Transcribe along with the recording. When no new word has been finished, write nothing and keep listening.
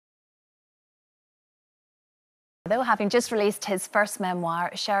Though, having just released his first memoir,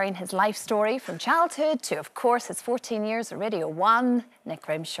 sharing his life story from childhood to, of course, his 14 years at Radio 1, Nick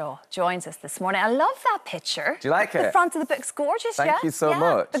Grimshaw joins us this morning. I love that picture. Do you like it? The front of the book's gorgeous, Thank you so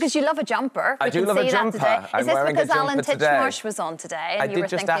much. Because you love a jumper. I do love a jumper. Is this because Alan Titchmarsh was on today? And I did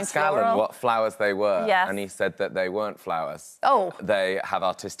just ask Alan what flowers they were, and he said that they weren't flowers. Oh. They have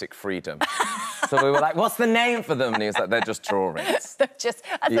artistic freedom. So we were like, what's the name for them? And he was like, they're just drawings. That's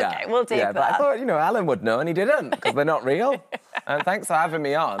okay, we'll take that. But I thought, Alan would know, and he didn't, because they're not real. And thanks for having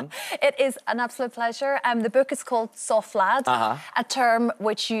me on. It is an absolute pleasure. The book is called Soft Lad, a term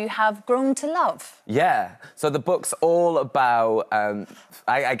which you have grown to love. Yeah. So the book's all about,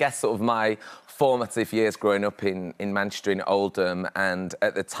 I guess, sort of my formative years growing up in Manchester, in Oldham, and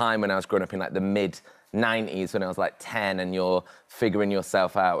at the time when I was growing up in, like, the mid-90s, when I was, like, 10, and you're figuring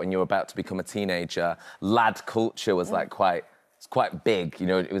yourself out and you're about to become a teenager, lad culture was, like, quite big,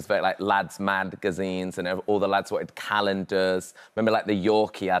 it was very like lads magazines, and all the lads wanted calendars. Remember, like, the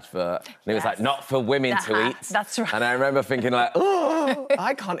Yorkie advert, and it was like, not for women to eat. That's right. And I remember thinking, like, oh,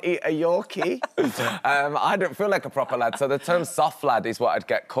 I can't eat a Yorkie. I don't feel like a proper lad. So the term soft lad is what I'd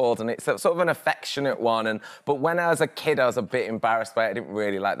get called, and it's sort of an affectionate one. But when I was a kid, I was a bit embarrassed by it. I didn't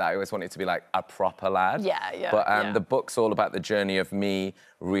really like that. I always wanted to be like a proper lad. But the book's all about the journey of me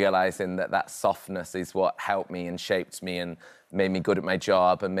realising that softness is what helped me and shaped me and made me good at my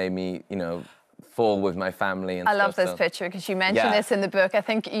job and made me, fall with my family and I love this picture because you mentioned this in the book. I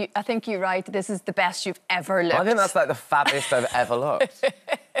think you write this is the best you've ever looked. I think that's like the fabbiest I've ever looked.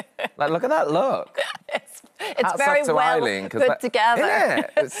 Like, look at that look. It's very well put together. Yeah,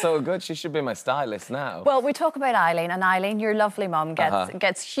 it's so good. She should be my stylist now. Well, we talk about Eileen, and Eileen, your lovely mum,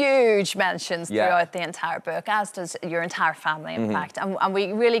 gets huge mentions throughout the entire book, as does your entire family, in fact. And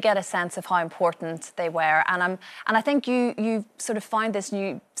we really get a sense of how important they were. And I think you sort of find this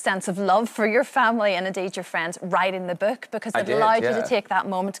new sense of love for your family and indeed your friends writing the book, because it allowed you to take that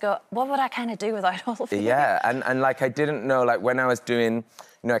moment to go, what would I kind of do without all of you? Yeah, and like, I didn't know, like, when I was doing...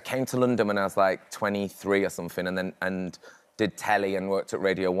 I came to London when I was, like, 23 or something, and did telly and worked at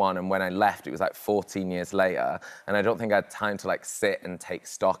Radio 1, and when I left, it was, like, 14 years later, and I don't think I had time to, like, sit and take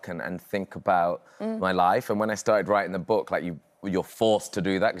stock and think about my life. And when I started writing the book, like, you're forced to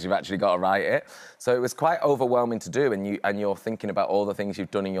do that because you've actually got to write it. So it was quite overwhelming to do, and you're thinking about all the things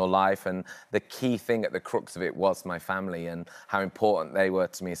you've done in your life, and the key thing at the crux of it was my family and how important they were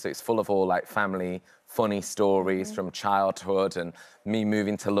to me. So it's full of all, like, family funny stories from childhood and me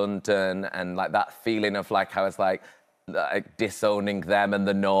moving to London, and, like, that feeling of, like, I was, like disowning them and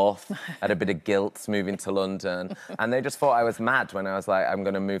the North. I had a bit of guilt moving to London. And they just thought I was mad when I was like, I'm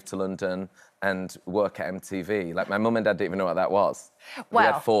going to move to London and work at MTV. Like, my mum and dad didn't even know what that was. Well,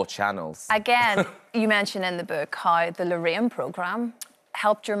 we had 4 channels. Again, you mention in the book how the Lorraine programme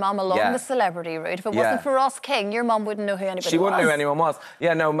helped your mum along the celebrity route. If it wasn't for Ross King, your mum wouldn't know who anybody was. She wouldn't know who anyone was.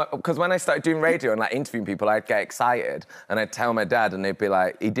 Yeah, no, because when I started doing radio and, like, interviewing people, I'd get excited and I'd tell my dad, and they'd be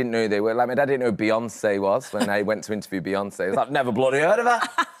like, he didn't know who they were. Like, my dad didn't know who Beyonce was when I went to interview Beyonce. He was like, I've never bloody heard of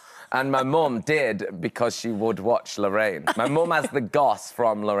her. And my mum did, because she would watch Lorraine. My mum has the goss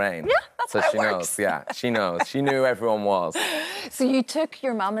from Lorraine. Yeah, that's how it works. Knows. Yeah, she knows. She knew who everyone was. So you took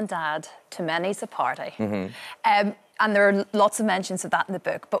your mum and dad to many's a party. And there are lots of mentions of that in the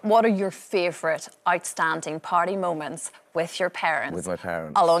book. But what are your favourite outstanding party moments with your parents? With my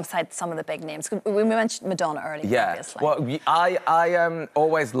parents. Alongside some of the big names. We mentioned Madonna earlier, obviously. Well, I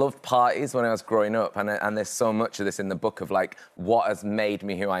always loved parties when I was growing up. And there's so much of this in the book of, like, what has made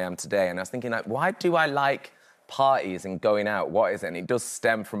me who I am today. And I was thinking, like, why do I like parties and going out? What is it? And it does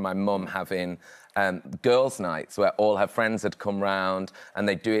stem from my mum having girls' nights where all her friends had come round, and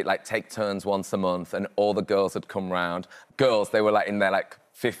they'd do it, like, take turns once a month, and all the girls had come round. Girls, they were, like, in their, like,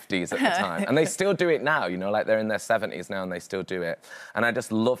 50s at the time. And they still do it now, like, they're in their 70s now and they still do it. And I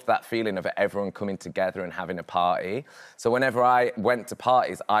just loved that feeling of everyone coming together and having a party. So whenever I went to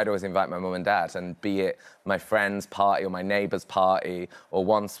parties, I'd always invite my mum and dad, and be it my friend's party or my neighbour's party, or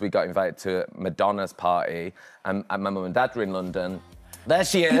once we got invited to Madonna's party, and my mum and dad were in London. There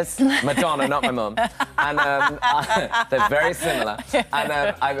she is, Madonna, not my mum. And they're very similar. And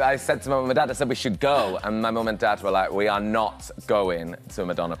I said to my mum and dad, I said, we should go. And my mum and dad were like, we are not going to a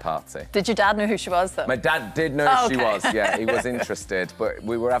Madonna party. Did your dad know who she was, though? My dad did know who she was, yeah. He was interested. But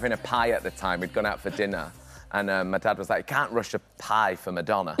we were having a pie at the time. We'd gone out for dinner. And my dad was like, you can't rush a pie for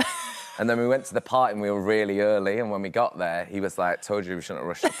Madonna. And then we went to the party and we were really early. And when we got there, he was like, told you we shouldn't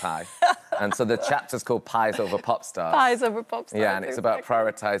rush the pie. And so the chapter's called Pies Over Pop Stars. Pies Over Pop Stars. Yeah, and it's about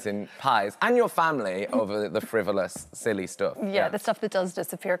prioritising pies and your family over the frivolous, silly stuff. Yeah, the stuff that does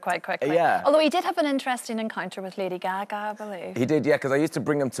disappear quite quickly. Yeah. Although he did have an interesting encounter with Lady Gaga, I believe. He did, yeah, because I used to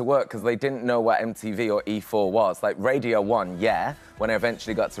bring them to work because they didn't know what MTV or E4 was. Like, Radio 1, yeah. When I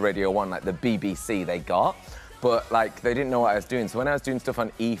eventually got to Radio 1, like the BBC they got. But, like, they didn't know what I was doing. So when I was doing stuff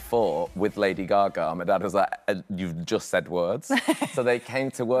on E4 with Lady Gaga, my dad was like, you've just said words. So they came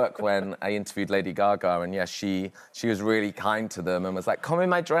to work when I interviewed Lady Gaga, and, yeah, she was really kind to them and was like, come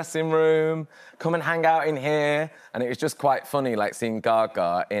in my dressing room, come and hang out in here. And it was just quite funny, like, seeing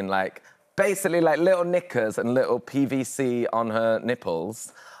Gaga in, like, basically, like, little knickers and little PVC on her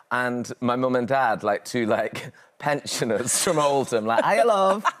nipples. And my mum and dad, like, two, like, pensioners from Oldham, like, hiya,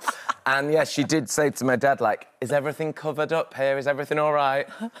 love. And, yeah, she did say to my dad, like, is everything covered up here? Is everything all right?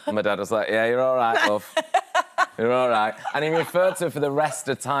 And my dad was like, yeah, you're all right, love. You're all right. And he referred to her for the rest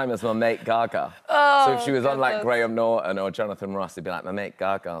of the time as my mate Gaga. Oh, so if she was on, like, Graham Norton or Jonathan Ross, he'd be like, my mate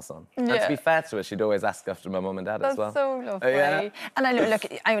Gaga's on. Yeah. And to be fair to her, she'd always ask after my mum and dad as well. That's so lovely. Yeah. And I know, look,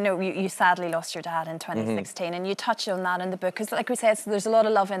 I know you sadly lost your dad in 2016, and you touch on that in the book, because, like we said, there's a lot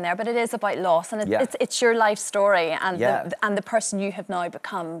of love in there, but it is about loss, and it's your life story and, the person you have now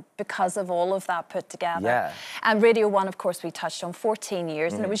become because of all of that put together. Yeah. And Radio 1, of course, we touched on 14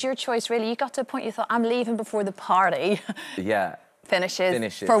 years, and it was your choice, really. You got to a point you thought, I'm leaving before the party. Yeah.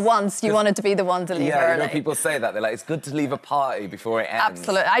 Finishes. For once, you wanted to be the one to leave early. Yeah, you know, people say that. They're like, it's good to leave a party before it ends.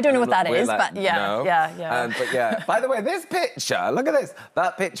 Absolutely. I don't know what that is, like, but yeah, no. yeah. But yeah, by the way, this picture, look at this.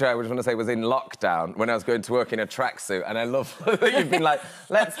 That picture, I just want to say, was in lockdown when I was going to work in a tracksuit, and I love that you've been like,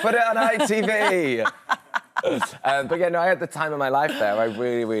 let's put it on ITV. But yeah, no, I had the time of my life there. I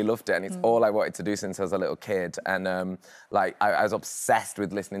really, really loved it, and it's all I wanted to do since I was a little kid. And like, I was obsessed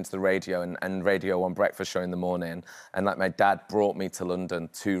with listening to the radio and Radio 1 breakfast show in the morning. And like, my dad brought me to London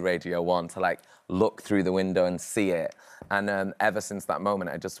to Radio 1 to like look through the window and see it. And ever since that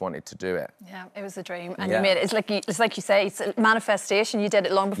moment, I just wanted to do it. Yeah, it was a dream, and you made it. It's like you say, it's a manifestation. You did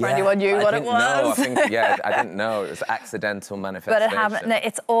it long before anyone knew what it was. I didn't know. It was accidental manifestation. But it happened.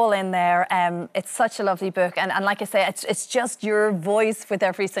 It's all in there. It's such a lovely book, and like I say, it's just your voice with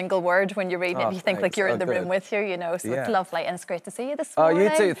every single word when you're reading it. You think like you're in the room with you, you know. So it's lovely, and it's great to see you this morning.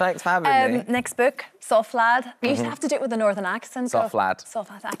 Oh, you too. Thanks for having me. Next book, Soft Lad. You have to do it with a northern accent. Soft Lad. Soft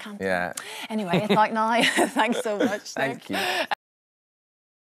Lad. I can't. Yeah. Anyway, it's like now. Thanks so much. Thank you.